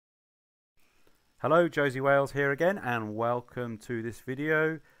Hello, Josie Wales here again, and welcome to this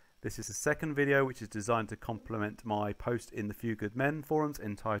video. This is the second video which is designed to complement my post in the Few Good Men forums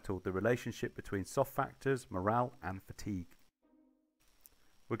entitled The Relationship Between Soft Factors, Morale and Fatigue.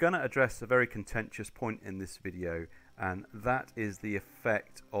 We're going to address a very contentious point in this video, and that is the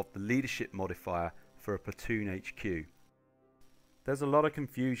effect of the leadership modifier for a platoon HQ. There's a lot of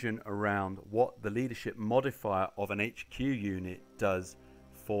confusion around what the leadership modifier of an HQ unit does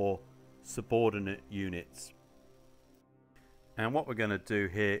for subordinate units. And what we're going to do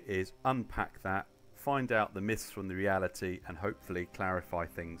here is unpack that, find out the myths from the reality, and hopefully clarify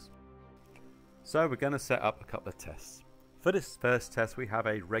things. So we're going to set up a couple of tests. For this first test we have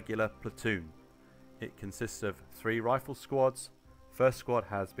a regular platoon. It consists of 3 rifle squads. First squad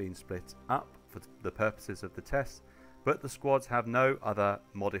has been split up for the purposes of the test, but the squads have no other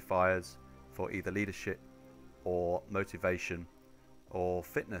modifiers for either leadership or motivation or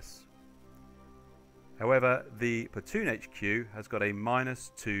fitness. However, the platoon HQ has got a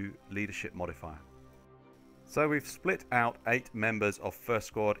 -2 leadership modifier. So we've split out 8 members of first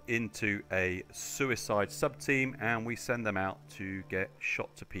squad into a suicide sub-team, and we send them out to get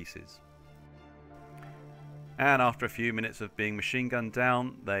shot to pieces. And after a few minutes of being machine gunned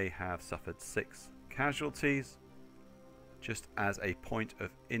down, they have suffered 6 casualties. Just as a point of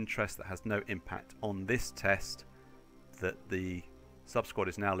interest that has no impact on this test, that the sub-squad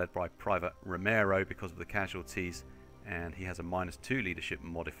is now led by Private Romero because of the casualties, and he has a -2 leadership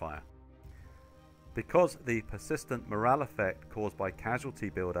modifier. Because the persistent morale effect caused by casualty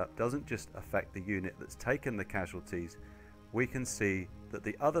build-up doesn't just affect the unit that's taken the casualties, we can see that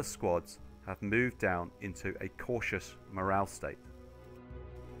the other squads have moved down into a cautious morale state.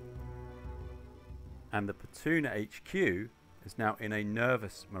 And the platoon HQ is now in a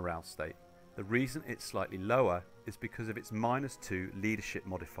nervous morale state. The reason it's slightly lower is because of its -2 leadership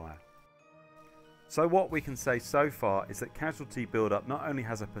modifier. So what we can say so far is that casualty build-up not only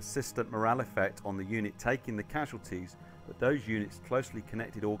has a persistent morale effect on the unit taking the casualties, but those units closely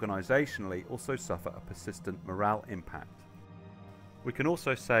connected organisationally also suffer a persistent morale impact. We can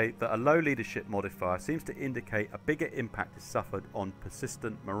also say that a low leadership modifier seems to indicate a bigger impact is suffered on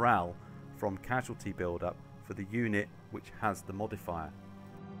persistent morale from casualty build-up for the unit which has the modifier.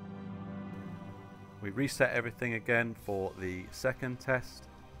 We reset everything again for the second test,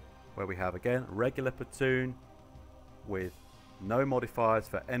 where we have again a regular platoon with no modifiers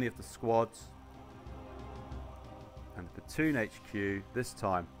for any of the squads, and the platoon HQ this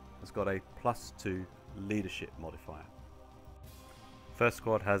time has got a +2 leadership modifier. First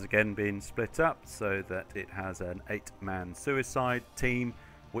squad has again been split up so that it has an 8-man suicide team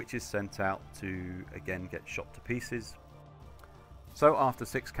which is sent out to again get shot to pieces. So after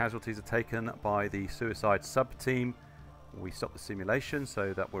 6 casualties are taken by the suicide sub-team, we stop the simulation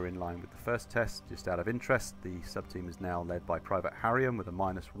so that we're in line with the first test. Just out of interest, the sub-team is now led by Private Harriam with a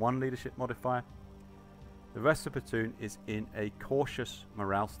 -1 leadership modifier. The rest of the platoon is in a cautious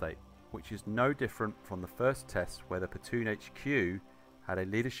morale state, which is no different from the first test where the platoon HQ had a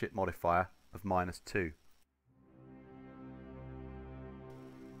leadership modifier of -2.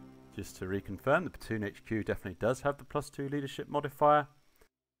 Just to reconfirm, the platoon HQ definitely does have the +2 leadership modifier.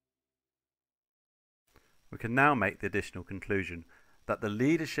 We can now make the additional conclusion that the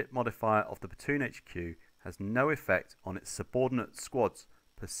leadership modifier of the platoon HQ has no effect on its subordinate squad's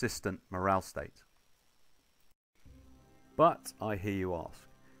persistent morale state. But I hear you ask,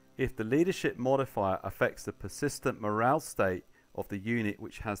 if the leadership modifier affects the persistent morale state of the unit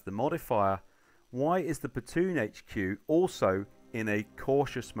which has the modifier, why is the platoon HQ also in a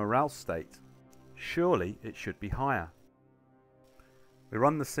cautious morale state? Surely it should be higher. We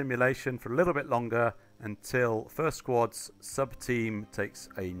run the simulation for a little bit longer until first squad's sub-team takes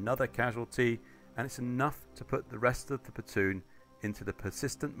another casualty, and it's enough to put the rest of the platoon into the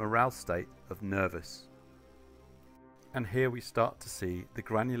persistent morale state of nervous. And here we start to see the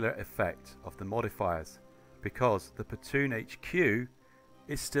granular effect of the modifiers, because the platoon HQ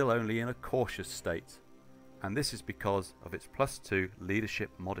is still only in a cautious state, and this is because of its +2 leadership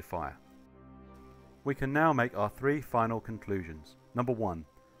modifier. We can now make our 3 final conclusions. Number 1,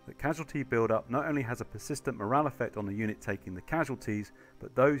 that casualty build-up not only has a persistent morale effect on the unit taking the casualties,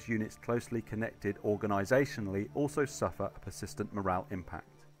 but those units closely connected organisationally also suffer a persistent morale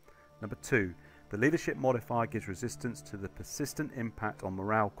impact. Number 2, the leadership modifier gives resistance to the persistent impact on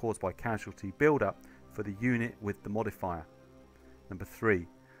morale caused by casualty build-up for the unit with the modifier. Number 3,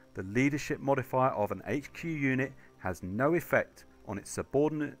 the leadership modifier of an HQ unit has no effect on its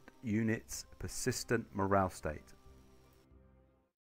subordinate unit's persistent morale state.